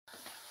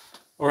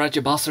Alright,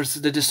 you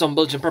bastards, this is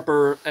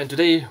Some-Belgian-prepper, and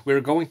today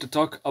we're going to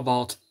talk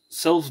about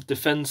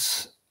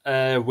self-defense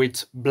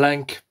with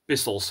blank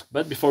pistols.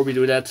 But before we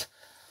do that,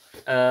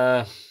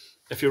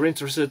 if you're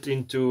interested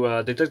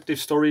into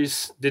detective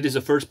stories, this is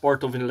the first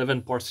part of an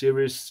 11-part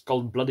series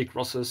called Bloody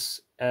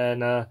Crosses,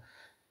 and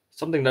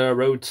something that I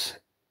wrote.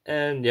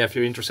 And yeah, if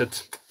you're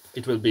interested,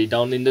 it will be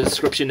down in the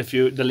description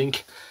the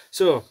link.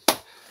 So,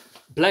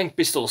 blank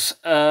pistols.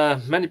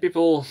 Many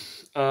people,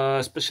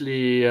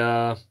 especially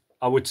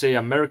I would say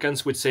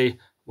Americans, would say,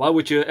 why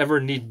would you ever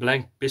need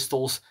blank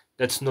pistols?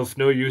 That's of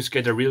no use,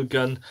 get a real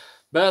gun.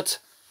 But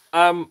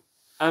I'm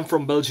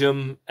from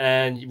Belgium,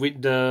 and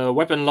the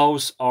weapon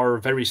laws are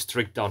very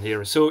strict down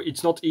here. So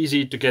it's not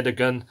easy to get a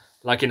gun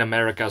like in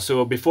America.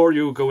 So before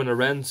you go on a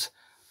rant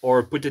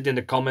or put it in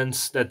the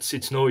comments that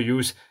it's no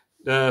use,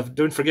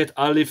 don't forget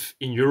I live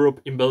in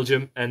Europe, in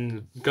Belgium,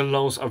 and gun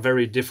laws are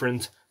very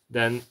different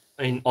than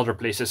in other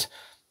places.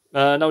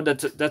 Now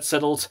that that's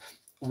settled,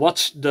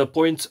 what's the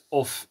point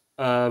of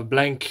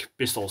blank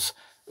pistols?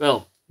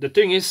 Well, the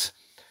thing is,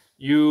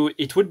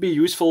 it would be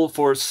useful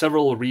for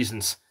several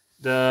reasons.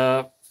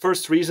 The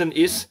first reason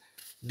is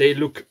they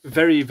look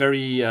very,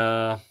 very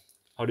how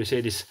do you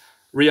say this?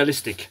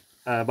 Realistic.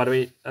 By the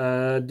way,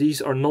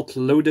 these are not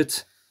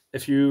loaded.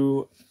 If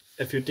you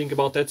think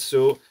about that,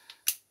 so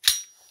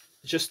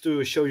just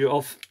to show you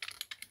off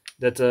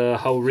that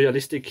how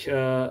realistic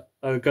a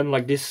gun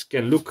like this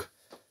can look.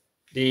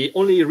 The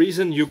only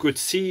reason you could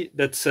see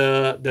that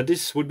that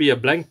this would be a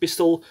blank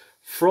pistol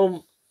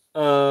from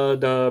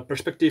the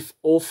perspective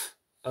of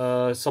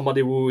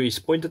somebody who is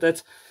pointed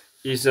at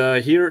is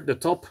here the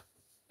top.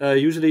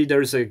 Usually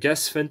there is a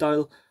gas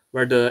ventile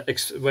where the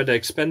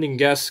expanding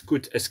gas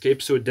could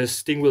escape, so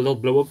this thing will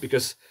not blow up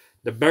because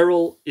the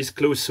barrel is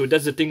closed. So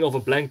that's the thing of a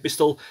blank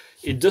pistol.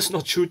 It does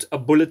not shoot a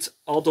bullet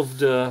out of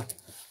the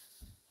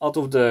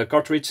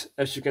cartridge.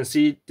 As you can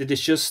see, it is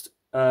just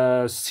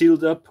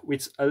sealed up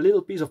with a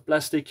little piece of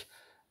plastic,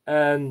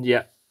 and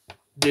yeah,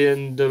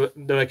 then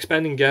the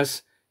expanding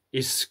gas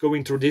is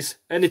going through this,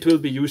 and it will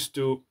be used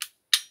to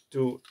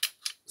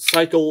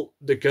cycle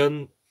the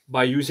gun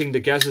by using the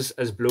gases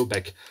as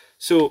blowback.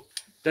 So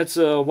that's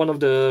one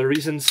of the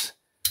reasons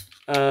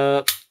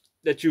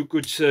that you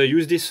could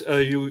use this.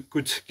 You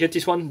could get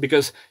this one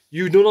because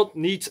you do not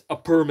need a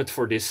permit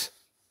for this,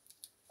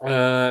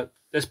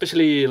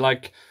 especially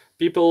like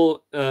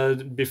people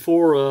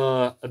before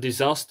a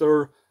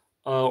disaster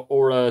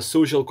or a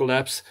social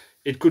collapse.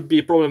 It could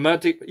be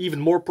problematic,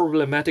 even more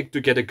problematic, to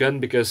get a gun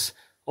because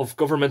of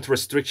government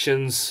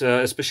restrictions,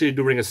 especially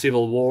during a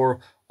civil war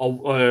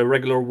or a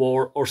regular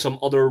war or some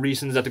other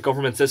reasons that the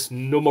government says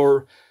no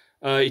more.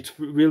 It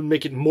will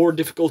make it more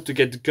difficult to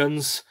get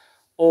guns,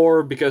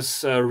 or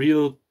because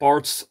real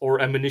parts or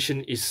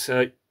ammunition is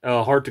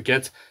hard to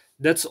get.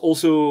 That's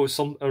also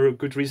some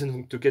good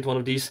reason to get one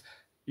of these.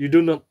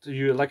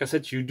 Like I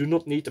said, you do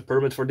not need a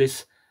permit for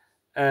this,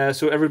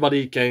 so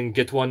everybody can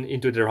get one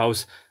into their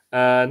house.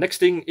 Next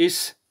thing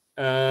is,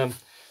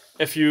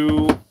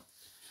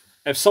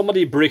 if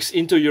somebody breaks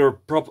into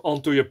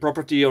onto your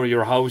property or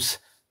your house,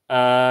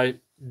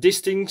 these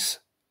things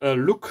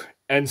look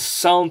and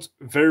sound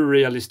very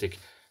realistic.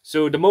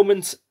 So the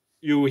moment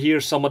you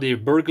hear somebody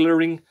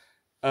burglaring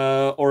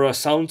or a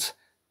sound,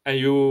 and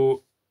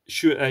you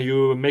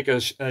let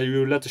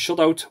a shot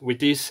out with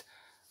this,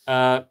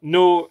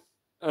 no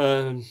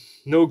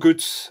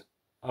good,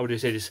 how do you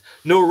say this?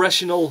 No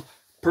rational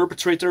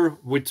perpetrator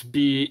would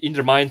be in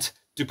their mind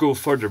to go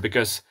further,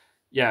 because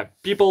yeah,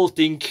 people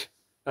think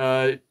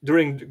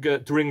during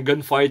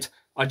gunfight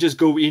I just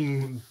go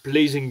in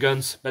blazing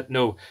guns, but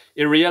no.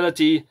 In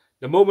reality,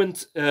 the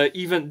moment this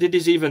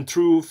is even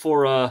true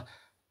for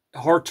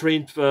hard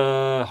trained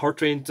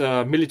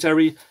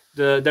military.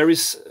 There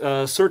is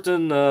a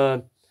certain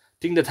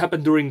thing that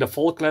happened during the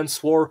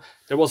Falklands War.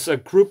 There was a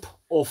group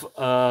of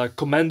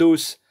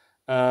commandos,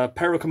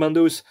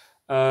 paracommandos,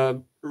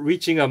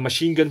 reaching a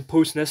machine gun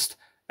post nest,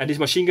 and this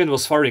machine gun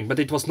was firing, but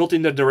it was not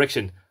in their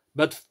direction.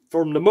 But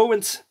from the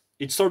moment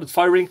it started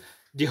firing,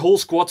 the whole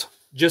squad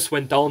just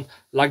went down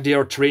like they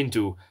are trained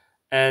to.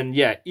 And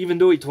yeah, even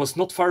though it was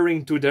not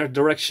firing to their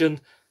direction,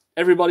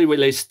 everybody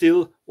lay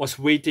still, was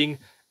waiting,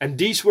 and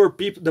these were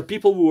the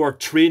people who are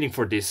training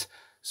for this.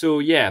 So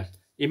yeah,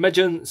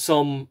 imagine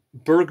some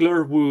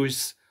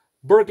burglars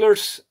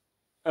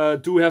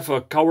do have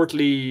a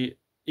cowardly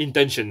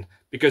intention,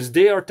 because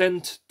they are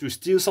tend to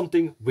steal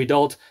something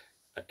without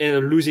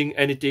losing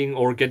anything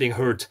or getting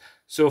hurt.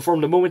 So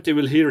from the moment they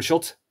will hear a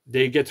shot,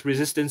 they get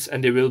resistance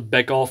and they will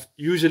back off.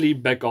 Usually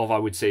back off, I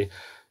would say.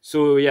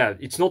 So yeah,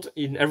 it's not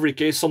in every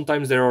case.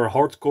 Sometimes there are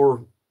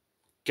hardcore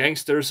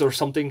gangsters or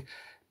something,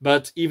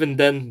 but even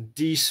then,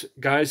 these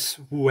guys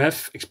who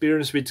have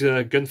experience with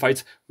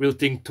gunfights will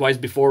think twice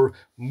before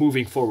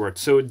moving forward.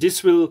 So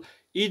this will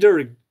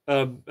either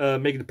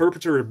make the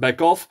perpetrator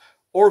back off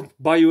or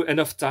buy you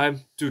enough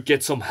time to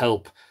get some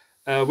help,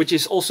 which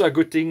is also a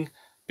good thing,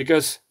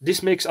 because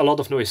this makes a lot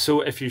of noise.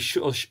 So if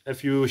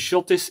you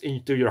shot this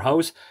into your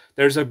house,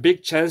 there's a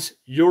big chance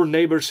your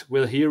neighbors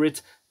will hear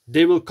it.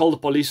 They will call the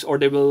police, or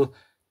they will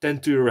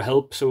tend to your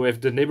help. So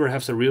if the neighbor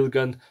has a real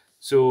gun,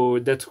 so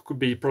that could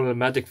be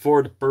problematic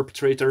for the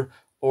perpetrator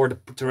or the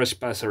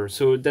trespasser.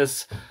 So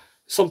that's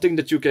something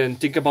that you can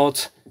think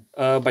about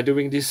by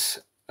doing this.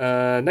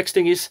 Next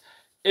thing is,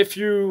 if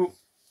you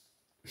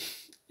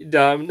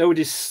know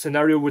this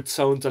scenario would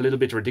sound a little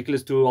bit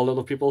ridiculous to a lot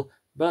of people,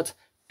 but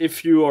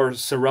if you are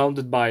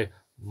surrounded by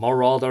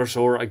marauders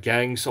or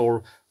gangs,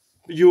 or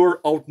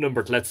you're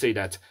outnumbered, let's say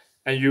that,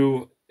 and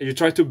you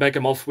try to back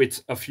them off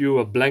with a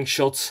few blank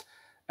shots,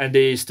 and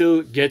they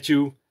still get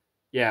you,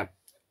 yeah,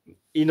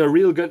 in a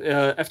real gun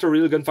after a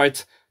real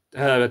gunfight,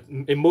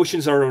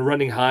 emotions are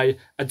running high,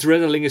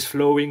 adrenaline is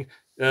flowing,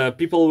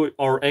 people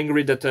are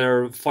angry that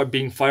they're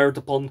being fired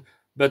upon.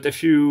 But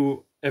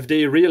if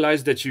they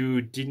realize that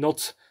you did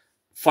not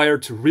fire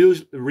to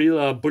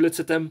real bullets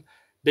at them,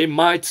 they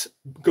might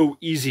go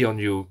easy on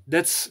you.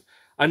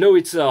 I know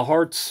it's a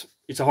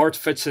hard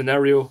fetch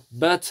scenario,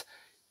 but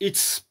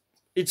it's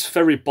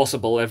very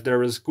possible. If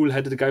there is a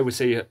cool-headed guy who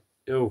say,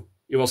 "Oh,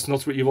 he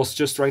was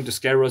just trying to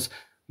scare us.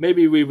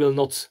 Maybe we will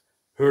not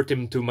hurt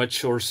him too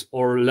much,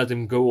 or let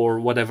him go, or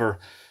whatever."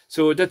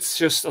 So that's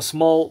just a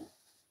small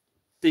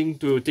thing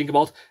to think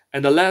about.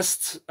 And the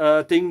last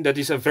thing that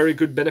is a very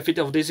good benefit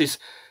of this is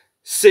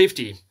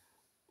safety.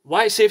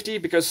 Why safety?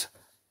 Because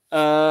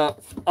a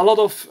lot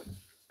of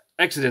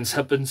accidents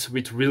happens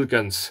with real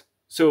guns.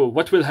 So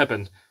what will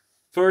happen?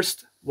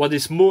 First, what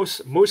is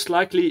most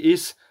likely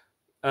is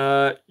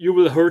you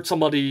will hurt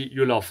somebody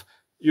you love.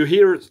 You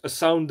hear a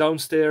sound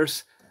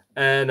downstairs,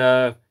 and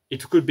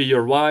it could be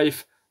your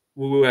wife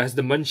who has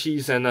the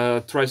munchies and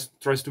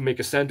tries to make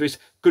a sandwich.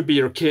 Could be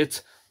your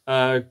kid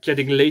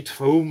getting late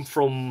home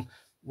from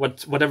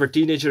whatever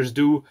teenagers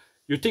do.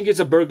 You think it's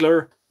a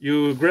burglar.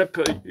 You grab,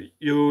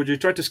 you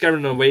try to scare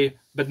them away,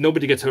 but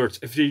nobody gets hurt.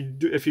 If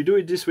you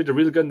do this with a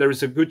real gun, there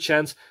is a good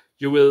chance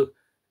you will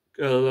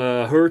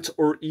hurt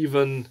or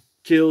even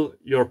kill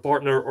your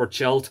partner or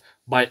child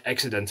by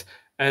accident.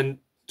 And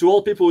to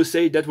all people who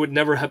say that would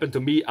never happen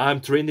to me,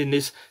 I'm trained in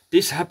this.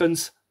 This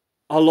happens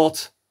a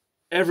lot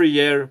every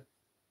year,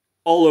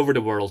 all over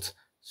the world.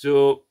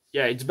 So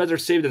yeah, it's better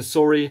safe than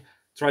sorry.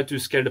 Try to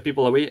scare the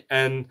people away,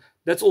 and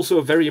that's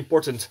also very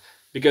important,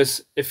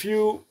 because if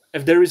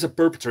there is a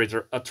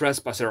perpetrator, a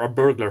trespasser, a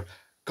burglar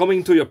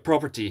coming to your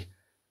property,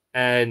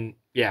 and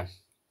yeah,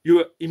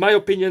 in my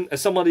opinion,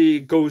 as somebody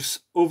goes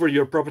over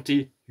your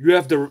property, you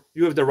have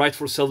the right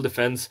for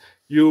self-defense.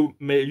 You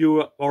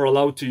are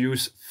allowed to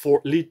use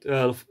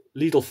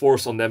lethal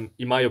force on them,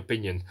 in my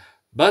opinion.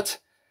 But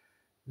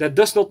that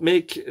does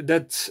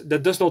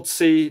not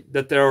say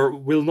that there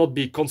will not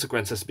be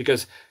consequences,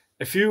 because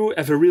if you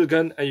have a real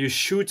gun and you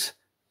shoot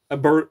a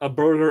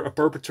burglar, a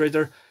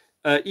perpetrator,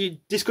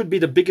 this could be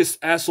the biggest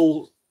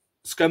asshole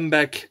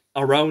scumbag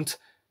around.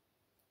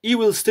 He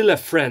will still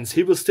have friends,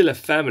 he will still have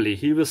family,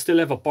 he will still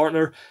have a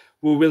partner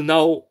who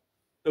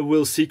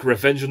will seek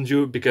revenge on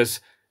you,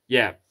 because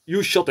yeah,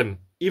 you shot him,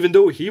 even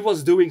though he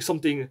was doing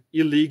something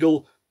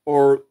illegal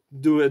or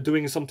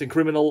doing something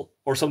criminal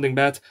or something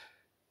bad.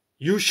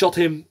 You shot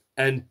him,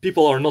 and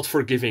people are not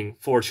forgiving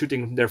for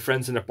shooting their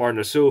friends and their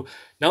partners. So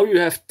now you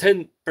have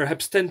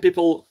perhaps 10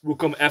 people who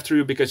come after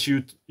you, because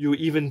you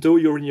even though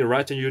you're in your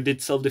right and you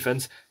did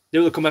self-defense, they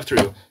will come after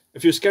you.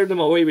 If you scare them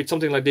away with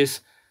something like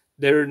this,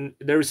 there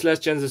is less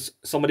chances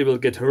somebody will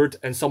get hurt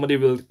and somebody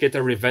will get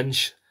a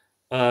revenge,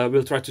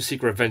 will try to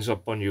seek revenge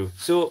upon you.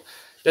 So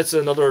that's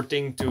another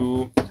thing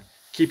to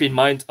keep in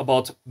mind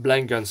about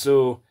blank guns.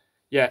 So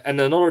yeah,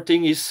 and another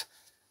thing is,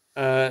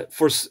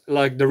 for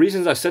like the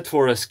reasons I said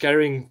for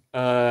scaring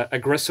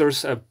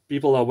aggressors,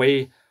 people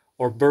away,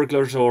 or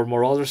burglars or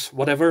marauders,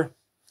 whatever.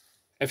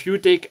 If you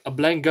take a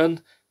blank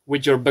gun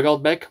with your bug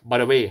out bag, by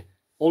the way,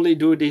 only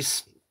do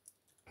this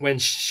when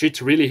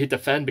shit really hit the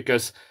fan,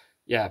 because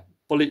yeah,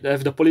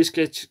 if the police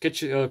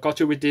caught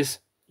you with this,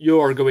 you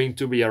are going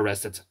to be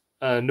arrested.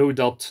 No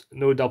doubt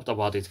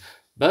about it.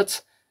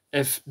 But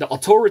if the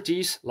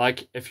authorities,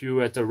 like if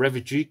you at a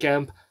refugee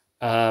camp,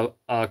 a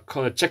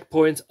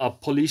checkpoint, a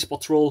police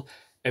patrol,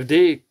 if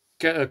they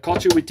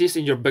caught you with this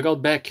in your bug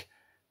out bag,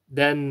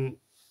 then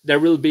there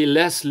will be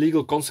less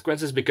legal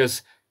consequences,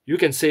 because you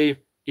can say,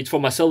 it's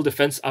for my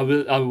self-defense. I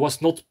was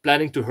not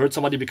planning to hurt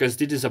somebody because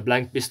this is a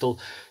blank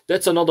pistol.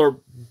 That's another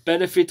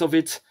benefit of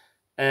it.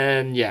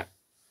 And yeah,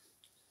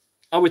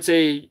 I would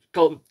say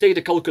take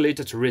the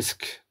calculated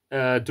risk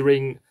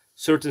during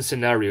certain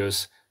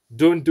scenarios.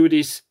 Don't do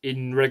this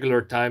in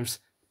regular times,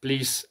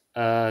 please.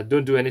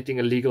 Don't do anything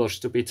illegal or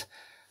stupid.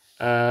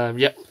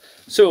 Yeah.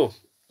 So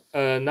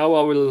now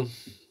I will,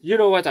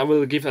 I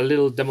will give a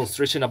little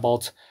demonstration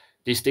about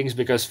these things,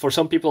 because for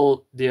some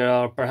people they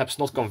are perhaps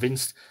not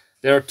convinced.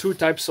 There are two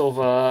types of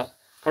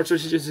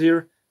cartridges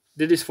here.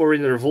 This is for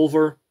in a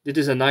revolver. This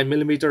is a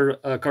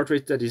 9mm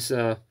cartridge that is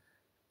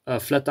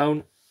flat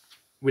down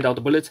without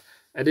a bullet,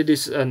 and it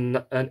is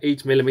an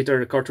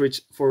 8mm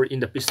cartridge for in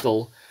the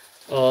pistol.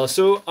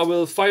 So I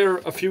will fire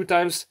a few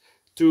times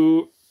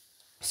to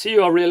see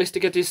how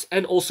realistic it is,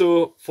 and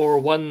also for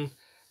one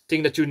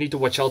thing that you need to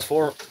watch out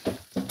for.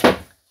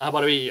 By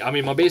the way, I'm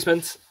in my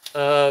basement,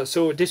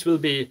 so this will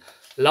be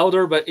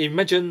louder, but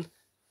imagine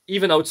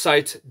even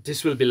outside,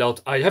 this will be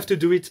loud. I have to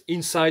do it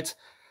inside,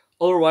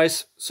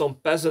 otherwise some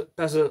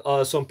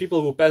some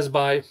people who pass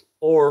by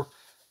or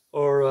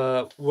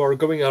who are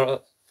going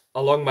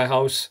along my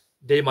house,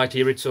 they might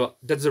hear it. So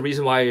that's the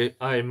reason why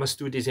I must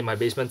do this in my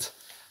basement.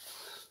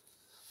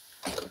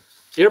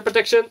 Ear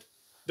protection,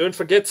 don't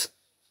forget,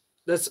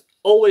 that's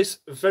always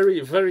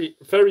very, very,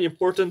 very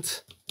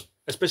important,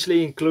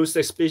 especially in closed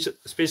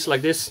space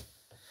like this.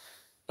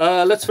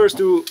 Let's first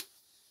do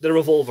the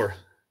revolver.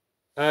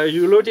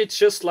 You load it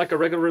just like a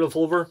regular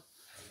revolver.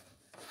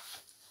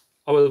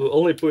 I will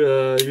only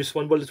use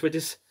one bullet with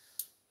this.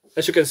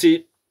 As you can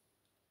see,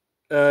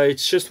 it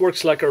just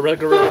works like a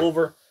regular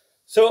revolver.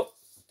 So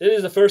this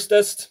is the first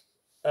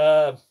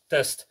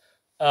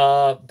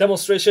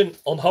demonstration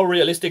on how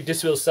realistic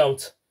this will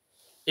sound.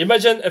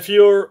 Imagine if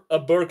you're a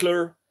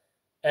burglar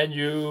and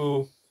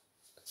you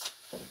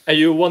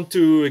want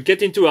to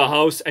get into a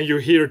house and you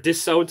hear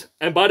this sound.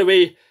 And by the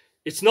way,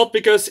 it's not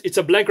because it's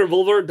a blank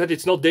revolver that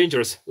it's not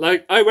dangerous.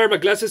 Like, I wear my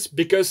glasses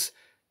because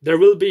there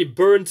will be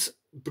burnt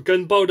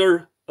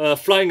gunpowder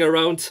flying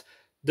around.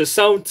 The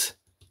sound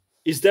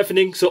is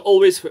deafening, so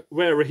always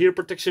wear ear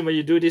protection when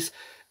you do this.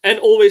 And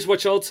always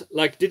watch out,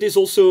 like this is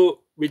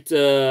also with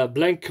a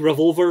blank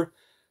revolver.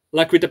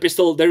 Like with a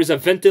pistol, there is a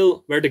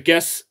ventil where the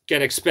gas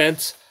can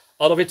expand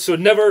out of it. So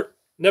never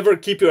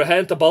keep your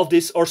hand above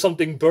this or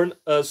something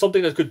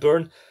something that could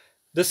burn.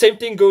 The same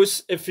thing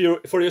goes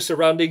for your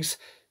surroundings.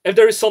 If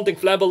there is something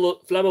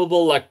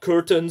flammable like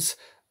curtains,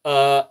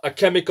 a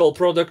chemical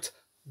product,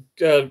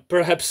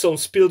 perhaps some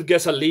spilled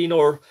gasoline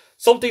or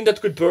something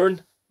that could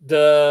burn,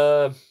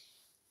 the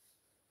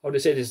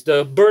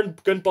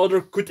burned gunpowder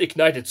could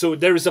ignite it. So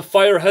there is a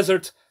fire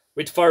hazard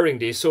with firing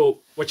these.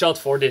 So watch out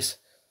for this.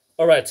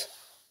 All right.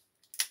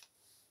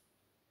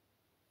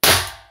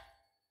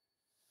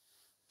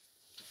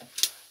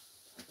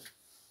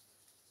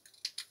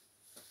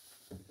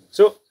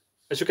 So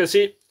as you can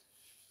see,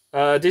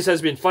 this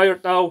has been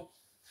fired now.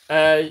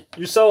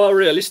 You saw how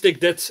realistic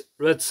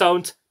that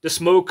sound, the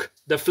smoke,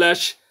 the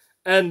flash,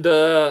 and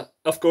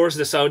of course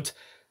the sound.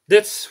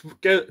 This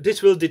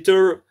will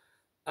deter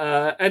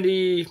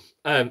any,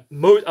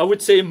 I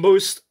would say,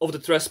 most of the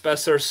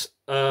trespassers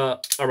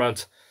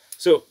around.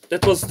 So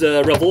that was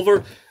the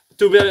revolver.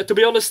 To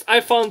be honest, I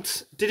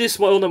found this is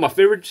one of my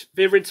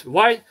favorites.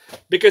 Why?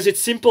 Because it's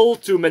simple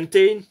to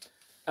maintain.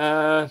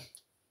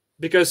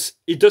 Because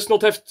it does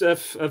not have to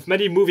have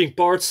many moving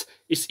parts.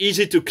 It's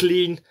easy to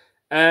clean,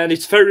 and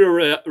it's very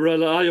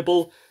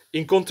reliable.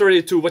 In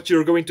contrary to what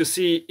you're going to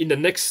see in the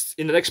next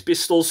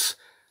pistols.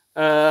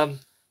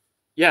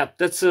 Yeah,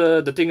 that's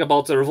the thing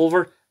about the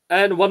revolver.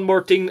 And one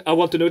more thing I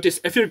want to notice: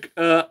 if you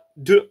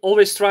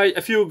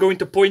if you're going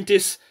to point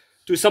this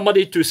to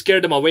somebody to scare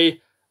them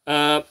away,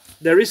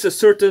 there is a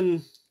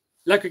certain,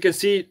 like you can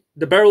see,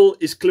 the barrel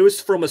is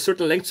closed from a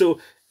certain length. So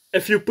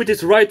if you put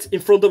it right in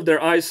front of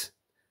their eyes,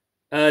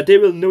 they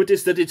will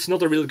notice that it's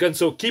not a real gun.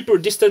 So keep your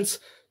distance.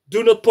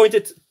 Do not point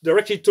it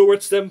directly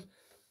towards them.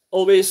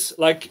 Always,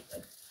 like,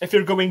 if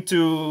you're going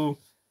to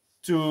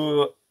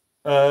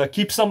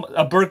keep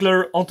a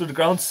burglar onto the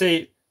ground,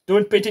 say,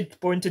 don't point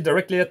it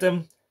directly at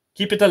them.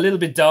 Keep it a little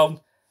bit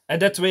down,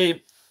 and that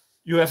way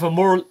you have a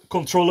more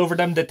control over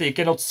them, that they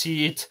cannot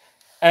see it.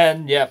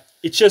 And yeah,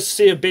 it's just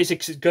a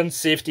basic gun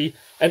safety.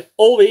 And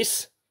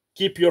always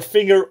keep your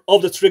finger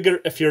off the trigger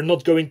if you're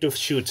not going to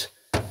shoot.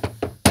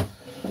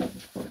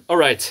 All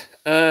right,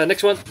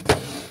 next one.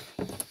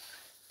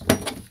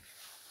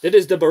 This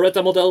is the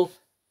Beretta model.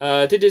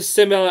 This is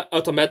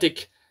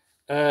semi-automatic,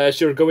 as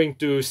you're going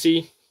to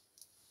see.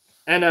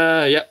 And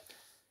yeah,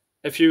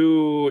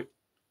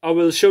 I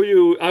will show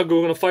you. I'm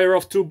going to fire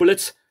off 2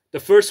 bullets. The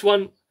first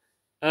one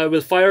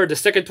will fire. The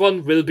second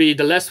one will be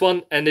the last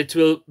one, and it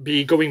will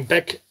be going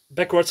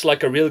backwards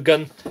like a real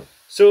gun.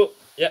 So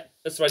yeah,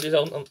 let's try this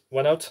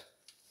one out.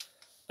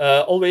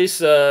 Always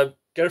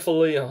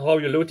carefully how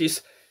you load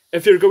this.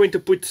 If you're going to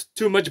put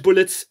too much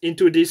bullets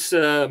into this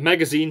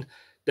magazine,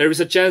 there is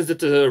a chance that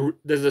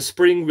the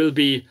spring will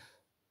be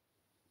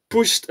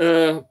pushed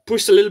a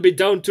little bit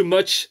down too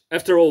much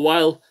after a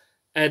while,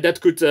 and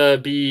that could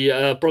be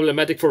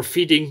problematic for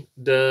feeding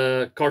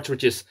the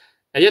cartridges.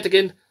 And yet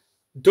again,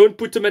 don't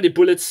put too many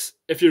bullets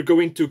if you're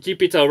going to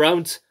keep it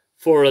around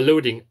for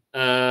loading,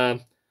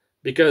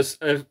 because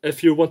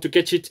if you want to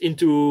catch it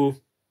into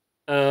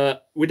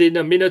within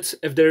a minute,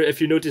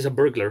 if you notice a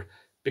burglar.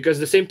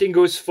 Because the same thing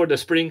goes for the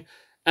spring.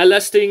 And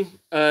last thing,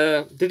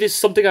 this is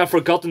something I've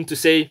forgotten to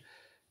say.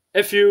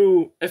 If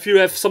you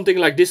have something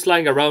like this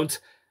lying around,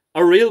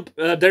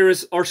 there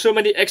are so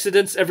many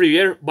accidents every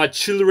year by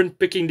children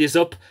picking this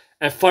up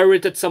and fire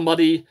it at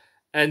somebody,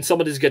 and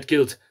somebody's get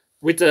killed.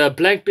 With a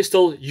blank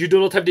pistol, you do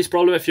not have this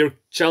problem. If your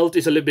child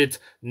is a little bit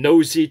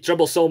nosy,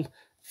 troublesome,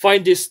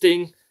 find this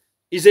thing,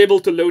 is able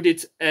to load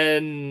it,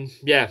 and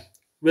yeah,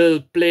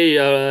 will play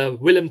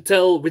Willem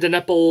Tell with an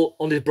apple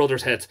on his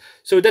brother's head.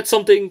 So that's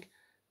something,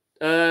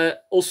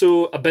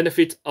 also a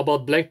benefit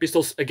about blank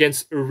pistols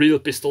against real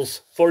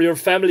pistols for your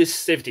family's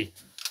safety.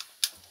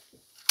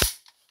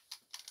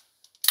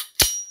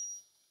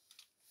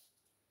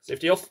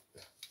 Safety off.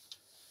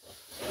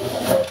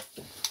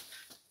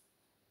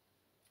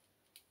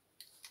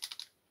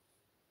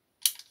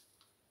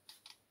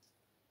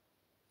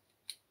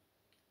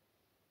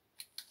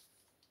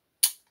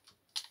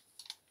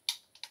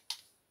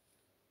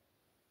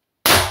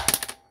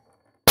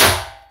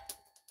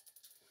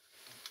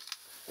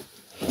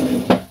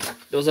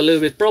 there was a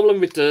little bit problem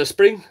with the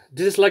spring.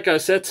 This is, like I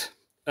said,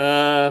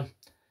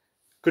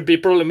 could be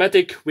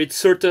problematic with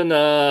certain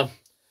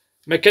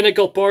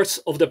mechanical parts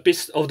of the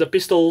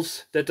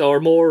pistols that are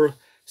more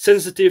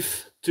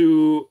sensitive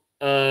to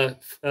how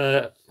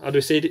do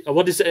you say it?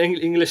 What is the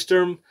English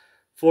term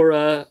for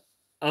a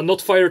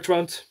not fire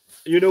retardant?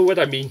 You know what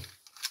I mean.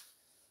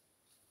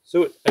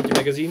 So empty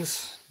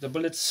magazines. The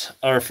bullets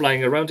are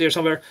flying around here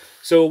somewhere.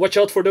 So watch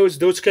out for those.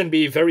 Those can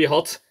be very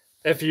hot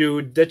if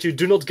you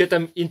do not get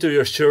them into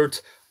your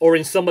shirt or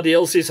in somebody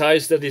else's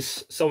eyes that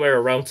is somewhere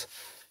around.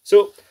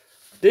 So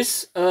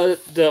this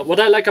what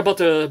I like about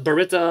the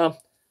Beretta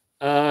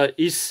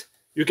is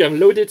you can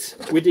load it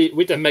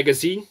with a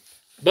magazine,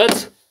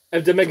 but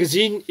if the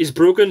magazine is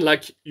broken,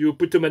 like you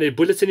put too many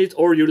bullets in it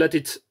or you let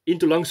it in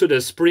too long so the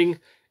spring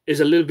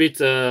is a little bit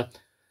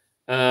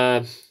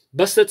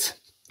busted,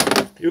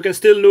 you can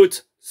still load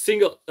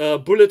single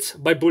bullet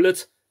by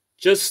bullet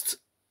just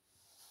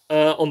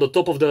on the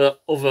top of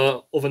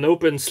an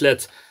open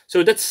sled.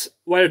 So that's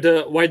why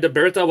the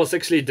Beretta was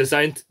actually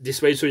designed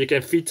this way, so you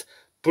can feed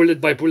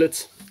bullet by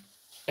bullet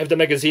if the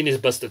magazine is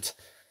busted.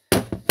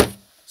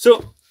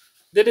 So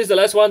that is the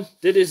last one.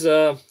 That is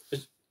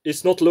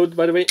it's not loaded,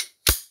 by the way.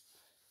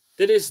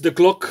 That is the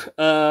Glock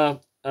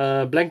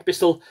blank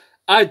pistol.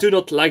 I do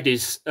not like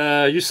this.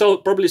 You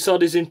probably saw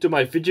this into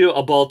my video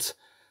about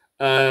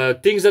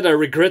things that I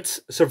regret,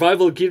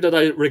 survival gear that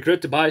I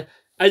regret to buy,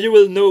 and you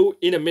will know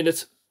in a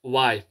minute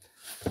why.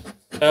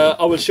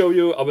 I will show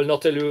you, I will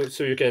not tell you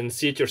so you can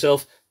see it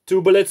yourself.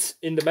 2 bullets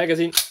in the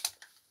magazine.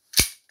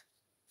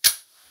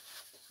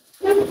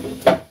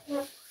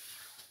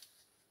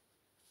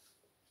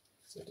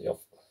 Set it off.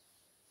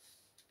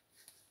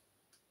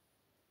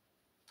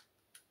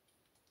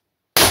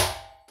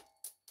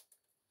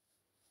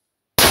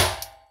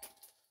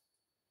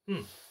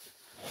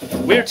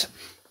 Weird.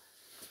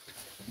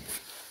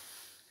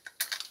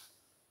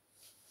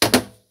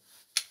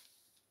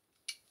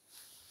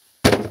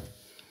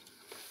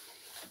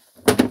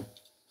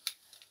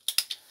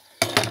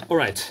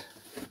 Alright,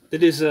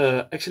 that is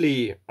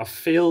actually a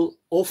fail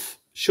of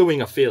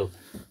showing a fail,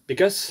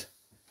 because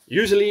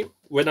usually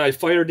when I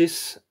fire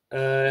this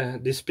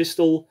this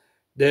pistol,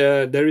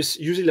 there is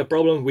usually a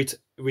problem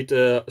with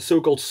a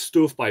so-called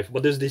stovepipe.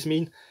 What does this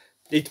mean?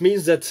 It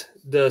means that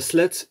the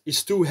sled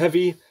is too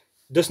heavy,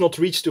 does not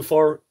reach too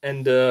far,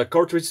 and the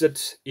cartridge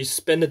that is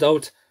spanned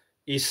out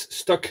is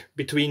stuck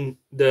between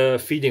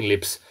the feeding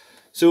lips.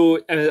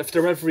 So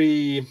after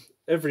every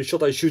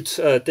shot I should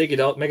take it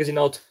out, magazine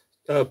out,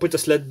 put the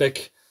sled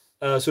back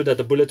so that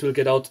the bullet will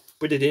get out,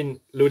 put it in,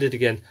 load it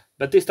again.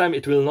 But this time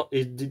it will not.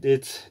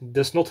 It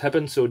does not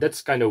happen. So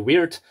that's kind of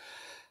weird.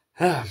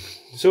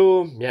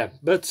 So yeah,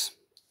 but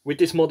with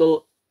this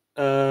model,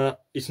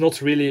 it's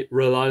not really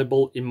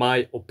reliable in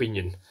my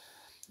opinion.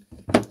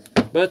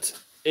 But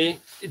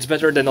it's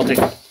better than nothing.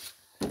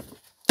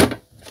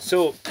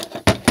 So,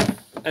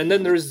 and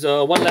then there's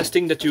one last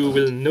thing that you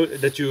will know,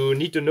 that you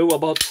need to know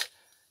about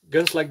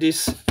guns like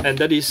this, and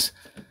that is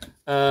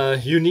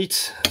you need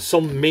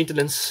some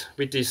maintenance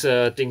with these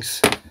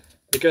things,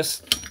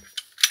 because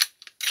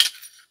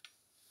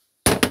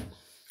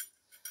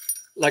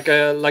like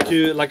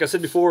I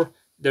said before,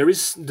 there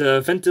is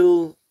the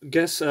ventil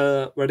gas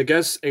where the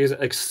gas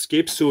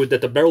escapes so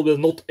that the barrel will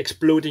not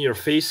explode in your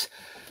face.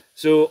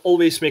 So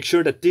always make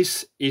sure that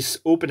this is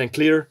open and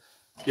clear.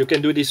 You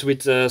can do this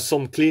with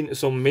some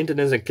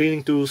maintenance and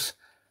cleaning tools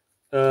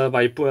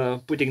by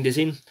putting this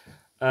in.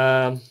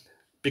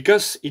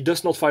 Because it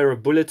does not fire a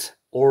bullet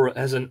or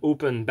has an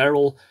open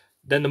barrel,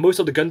 then most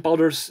of the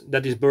gunpowders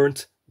that is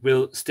burnt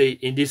will stay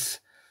in this.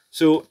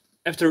 So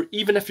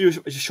even if you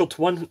shot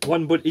one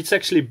bullet, it's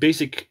actually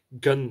basic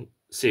gun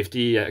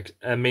safety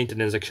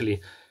maintenance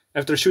actually.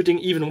 After shooting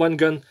even one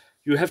gun,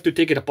 you have to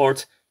take it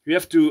apart. You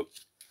have to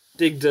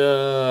take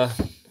the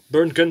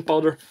burnt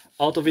gunpowder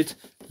out of it,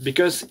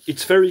 because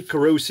it's very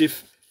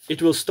corrosive.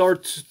 It will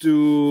start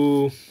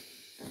to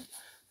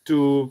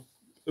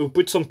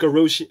put some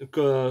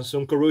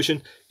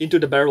corrosion into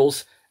the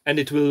barrels, and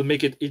it will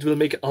make it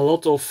a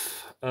lot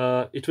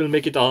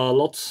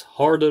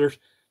harder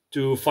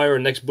to fire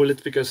next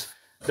bullet, because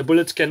the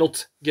bullets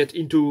cannot get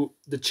into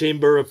the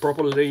chamber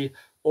properly,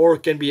 or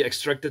can be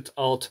extracted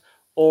out,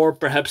 or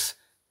perhaps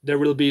there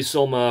will be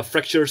some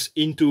fractures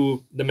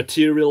into the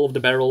material of the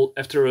barrel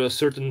after a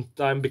certain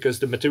time, because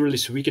the material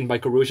is weakened by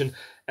corrosion,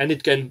 and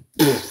it can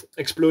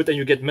explode and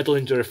you get metal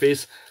into your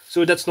face.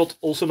 So that's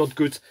also not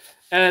good.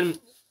 And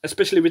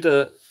especially with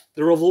the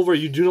revolver,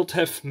 you do not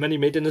have many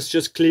maintenance.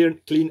 Just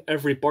clean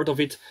every part of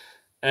it,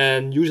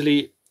 and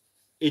usually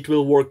it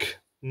will work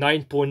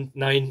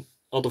 9.9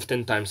 out of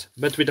 10 times.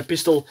 But with a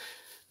pistol,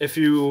 if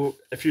you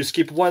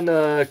skip one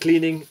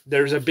cleaning,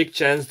 there's a big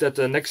chance that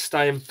the next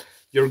time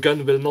your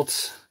gun will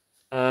not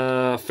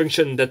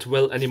function that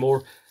well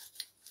anymore.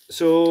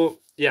 So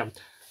yeah,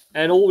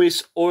 and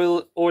always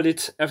oil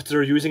it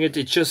after using it.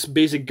 It's just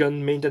basic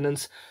gun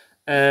maintenance.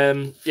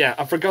 Yeah,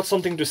 I forgot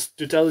something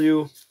to tell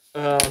you.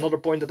 Another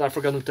point that I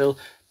forgot to tell.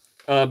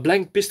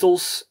 Blank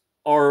pistols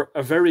are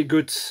a very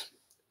good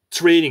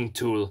training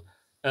tool.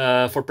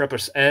 for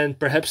preppers, and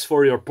perhaps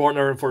for your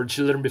partner and for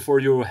children before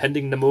you're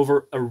handing them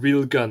over a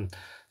real gun.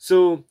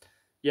 So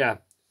yeah,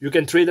 you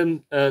can train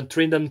them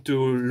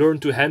to learn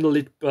to handle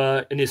it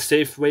in a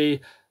safe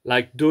way.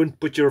 Like, don't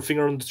put your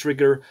finger on the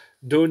trigger,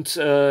 don't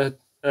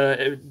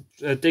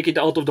take it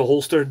out of the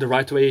holster the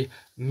right way.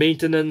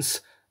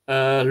 Maintenance,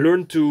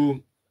 learn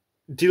to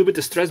deal with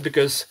the stress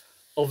because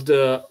of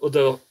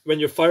the when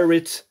you fire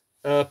it,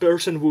 a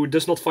person who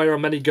does not fire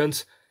many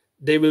guns,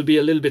 they will be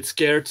a little bit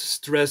scared,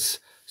 stress.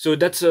 So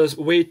that's a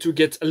way to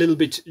get a little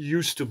bit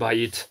used to by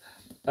it.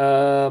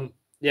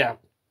 Yeah,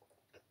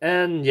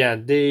 and yeah,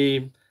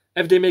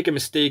 if they make a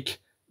mistake,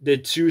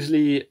 it's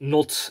usually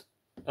not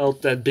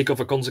that big of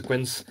a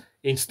consequence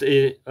in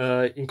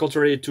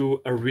contrary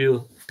to a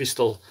real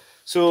pistol.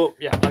 So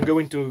yeah, I'm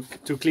going to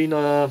clean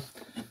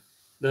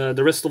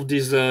the rest of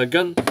this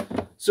gun.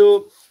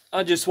 So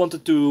I just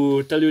wanted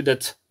to tell you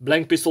that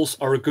blank pistols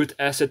are a good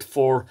asset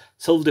for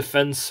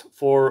self-defense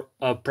for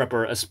a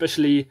prepper,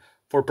 especially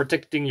for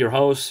protecting your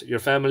house, your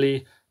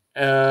family,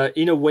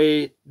 in a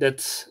way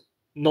that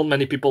not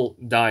many people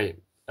die.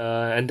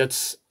 And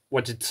that's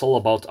what it's all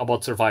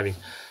about surviving.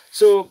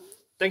 So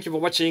thank you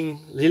for watching.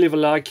 Leave a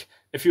like.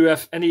 If you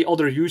have any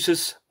other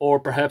uses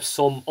or perhaps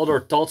some other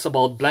thoughts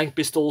about blank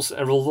pistols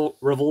and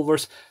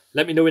revolvers,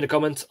 let me know in the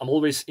comments. I'm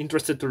always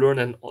interested to learn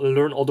and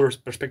learn other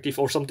perspective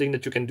or something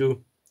that you can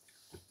do.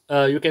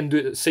 You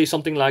can say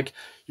something like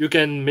you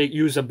can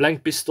use a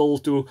blank pistol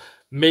to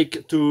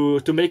make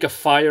a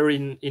fire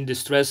in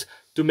distress,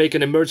 to make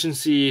an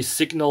emergency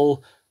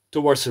signal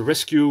towards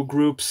rescue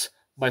groups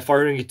by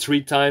firing it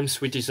 3 times,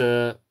 which is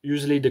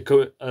usually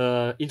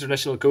the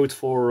international code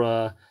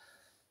for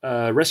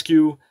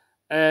rescue,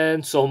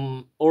 and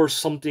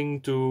something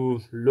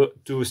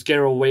to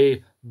scare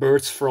away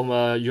birds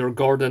from your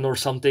garden or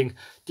something.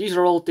 These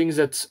are all things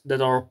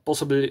that are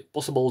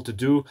possible to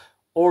do.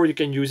 Or you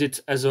can use it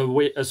as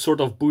a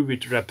sort of booby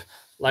trap.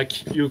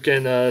 Like you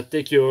can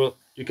take your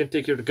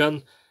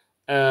gun,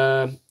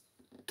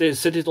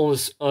 set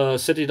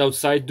it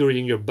outside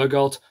during your bug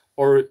out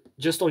or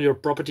just on your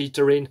property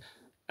terrain,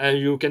 and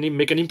you can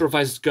make an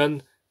improvised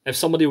gun. If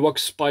somebody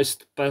walks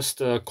past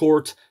the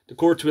court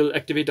will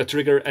activate a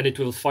trigger and it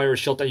will fire a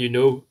shot, and you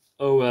know,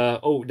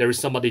 oh, there is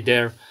somebody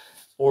there,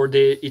 or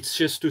it's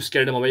just to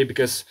scare them away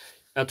because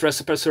a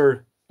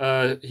trespasser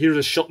hears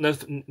a shot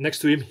next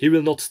to him. He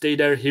will not stay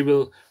there. He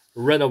will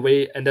run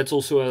away, and that's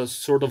also a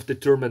sort of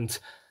deterrent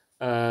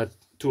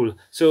tool.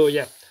 So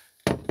yeah,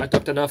 I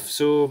talked enough.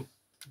 So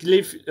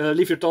leave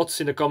your thoughts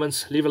in the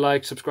comments. Leave a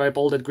like, subscribe,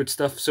 all that good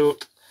stuff. So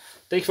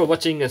thanks for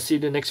watching, and see you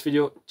in the next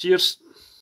video. Cheers.